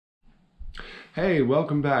Hey,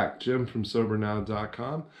 welcome back. Jim from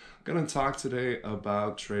SoberNow.com. I'm going to talk today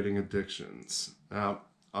about trading addictions. Now,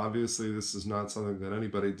 obviously, this is not something that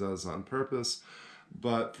anybody does on purpose,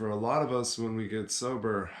 but for a lot of us, when we get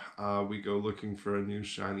sober, we go looking for a new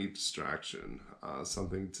shiny distraction,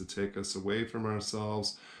 something to take us away from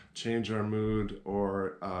ourselves, change our mood,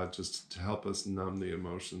 or just to help us numb the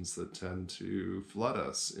emotions that tend to flood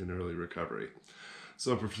us in early recovery.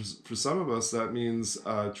 So for some of us, that means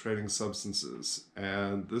trading substances,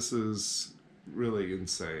 and this is really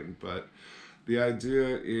insane. But the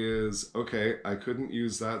idea is, okay, I couldn't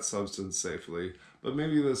use that substance safely, but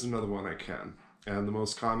maybe there's another one I can. And the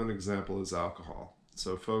most common example is alcohol.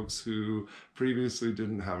 So folks who previously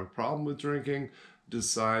didn't have a problem with drinking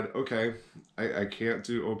decide, okay, I can't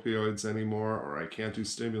do opioids anymore, or I can't do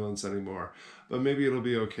stimulants anymore, but maybe it'll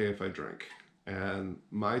be okay if I drink. And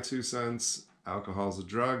my 2 cents, alcohol's a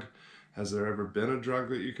drug. Has there ever been a drug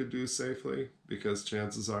that you could do safely? Because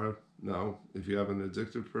chances are, no. If you have an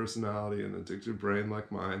addictive personality, an addictive brain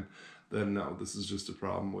like mine, then no, this is just a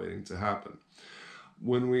problem waiting to happen.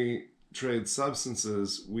 When we trade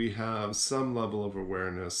substances, we have some level of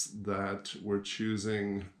awareness that we're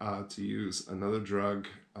choosing to use another drug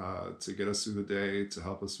to get us through the day, to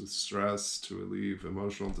help us with stress, to relieve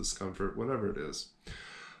emotional discomfort, whatever it is.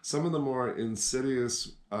 Some of the more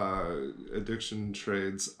insidious addiction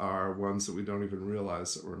trades are ones that we don't even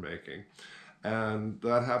realize that we're making. And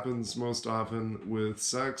that happens most often with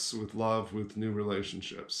sex, with love, with new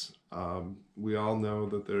relationships. We all know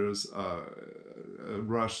that there's a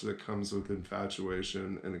rush that comes with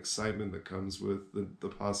infatuation and excitement that comes with the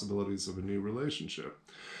possibilities of a new relationship.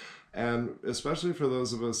 And especially for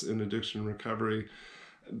those of us in addiction recovery,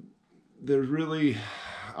 there really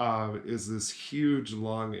is this huge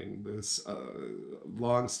longing, this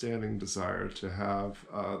long-standing desire to have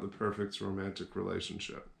the perfect romantic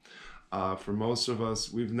relationship. For most of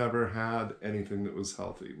us, we've never had anything that was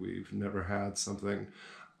healthy. We've never had something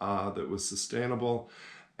that was sustainable.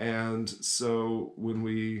 And so when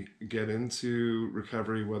we get into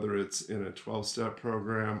recovery, whether it's in a 12-step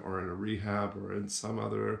program or in a rehab or in some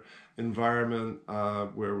other environment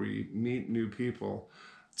where we meet new people,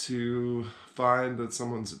 to find that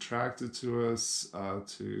someone's attracted to us,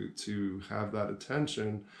 to have that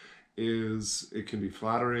attention, it can be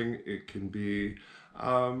flattering, it can be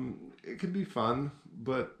fun,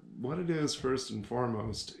 but what it is first and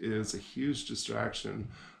foremost is a huge distraction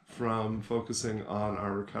from focusing on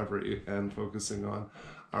our recovery and focusing on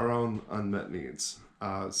our own unmet needs.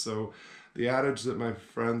 So the adage that my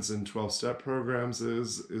friends in 12-step programs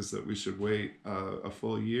is that we should wait a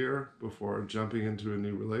full year before jumping into a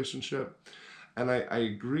new relationship. And I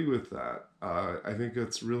agree with that. I think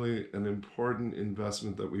it's really an important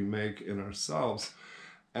investment that we make in ourselves.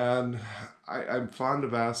 And I'm fond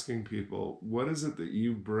of asking people, what is it that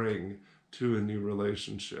you bring to a new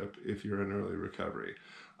relationship if you're in early recovery?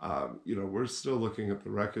 We're still looking at the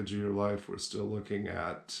wreckage of your life. We're still looking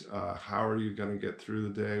at how are you going to get through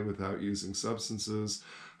the day without using substances?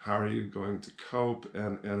 How are you going to cope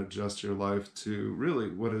and adjust your life to really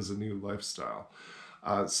what is a new lifestyle?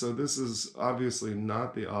 So this is obviously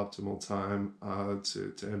not the optimal time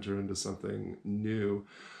to enter into something new,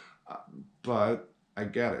 but I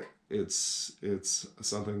get it. It's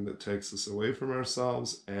something that takes us away from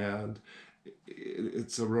ourselves, and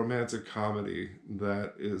it's a romantic comedy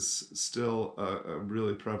that is still a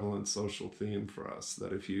really prevalent social theme for us.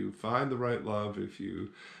 That if you find the right love, if you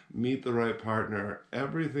meet the right partner,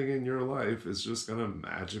 everything in your life is just going to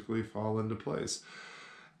magically fall into place.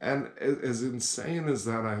 And as insane as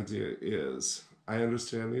that idea is, I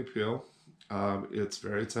understand the appeal. It's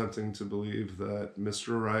very tempting to believe that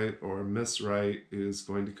Mr. Right or Miss Right is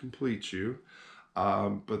going to complete you.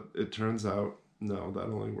 But it turns out, no, that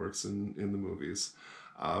only works in the movies.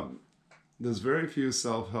 Um, there's very few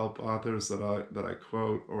self-help authors that I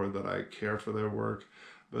quote or that I care for their work.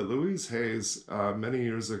 But Louise Hayes, many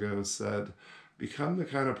years ago, said, become the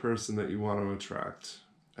kind of person that you want to attract.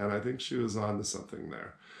 And I think she was onto something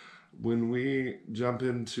there. When we jump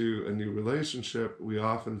into a new relationship, we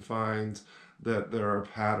often find that there are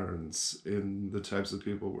patterns in the types of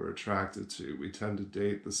people we're attracted to. We tend to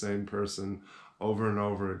date the same person over and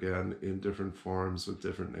over again in different forms with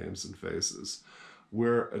different names and faces.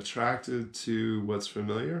 We're attracted to what's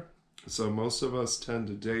familiar. So most of us tend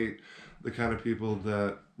to date the kind of people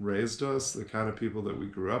that raised us, the kind of people that we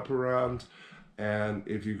grew up around. And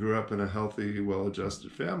if you grew up in a healthy,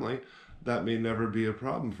 well-adjusted family, that may never be a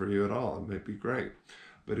problem for you at all. It may be great.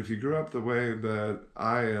 But if you grew up the way that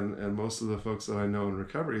I and most of the folks that I know in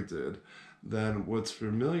recovery did, then what's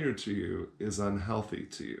familiar to you is unhealthy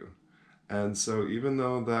to you. And so even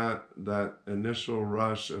though that initial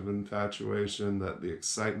rush of infatuation, that the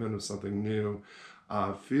excitement of something new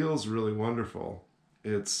feels really wonderful,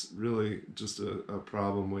 it's really just a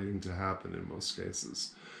problem waiting to happen in most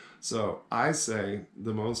cases. So I say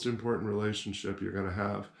the most important relationship you're going to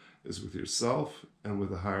have is with yourself and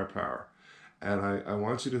with a higher power. And I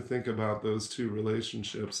want you to think about those two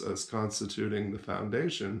relationships as constituting the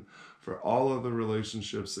foundation for all of the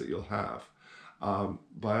relationships that you'll have.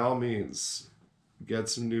 By all means, get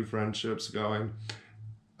some new friendships going.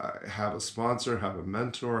 Have a sponsor, have a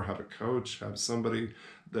mentor, have a coach, have somebody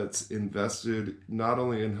that's invested not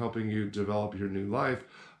only in helping you develop your new life,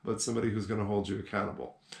 but somebody who's going to hold you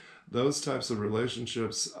accountable. Those types of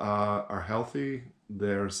relationships are healthy,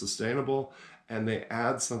 they're sustainable, and they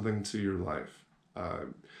add something to your life.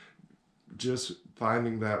 Just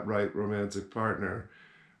finding that right romantic partner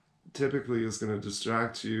typically is going to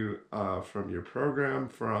distract you from your program,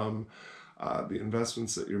 from the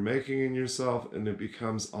investments that you're making in yourself, and it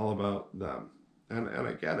becomes all about them. And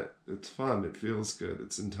I get it. It's fun. It feels good.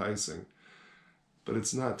 It's enticing. But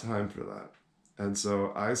it's not time for that. And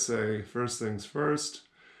so I say, first things first,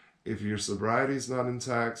 if your sobriety's not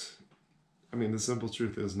intact, I mean, the simple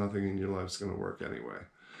truth is nothing in your life's going to work anyway.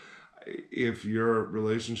 If your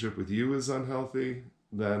relationship with you is unhealthy,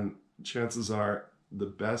 then chances are the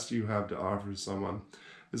best you have to offer someone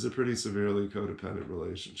is a pretty severely codependent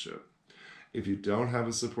relationship. If you don't have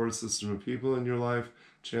a support system of people in your life,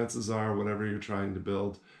 chances are whatever you're trying to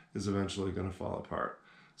build is eventually going to fall apart.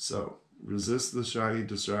 So resist the shiny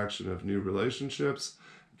distraction of new relationships.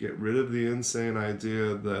 Get rid of the insane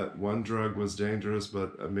idea that one drug was dangerous,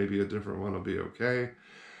 but maybe a different one will be okay.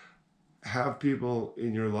 Have people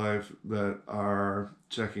in your life that are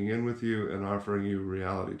checking in with you and offering you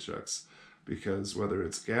reality checks. Because whether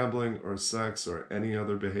it's gambling or sex or any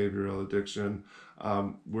other behavioral addiction,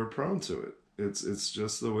 we're prone to it. It's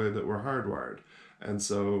just the way that we're hardwired. And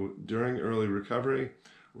so during early recovery,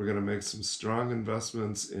 we're going to make some strong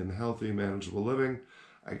investments in healthy, manageable living.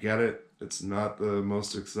 I get it. It's not the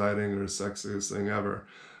most exciting or sexiest thing ever.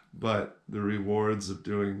 But the rewards of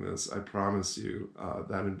doing this, I promise you,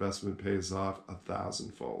 that investment pays off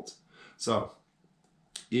 1,000-fold. So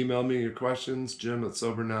email me your questions,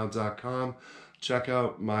 jim@sobernow.com. Check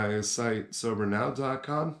out my site,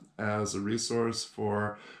 sobernow.com, as a resource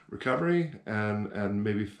for recovery and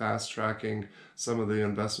maybe fast tracking some of the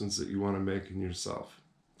investments that you want to make in yourself.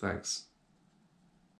 Thanks.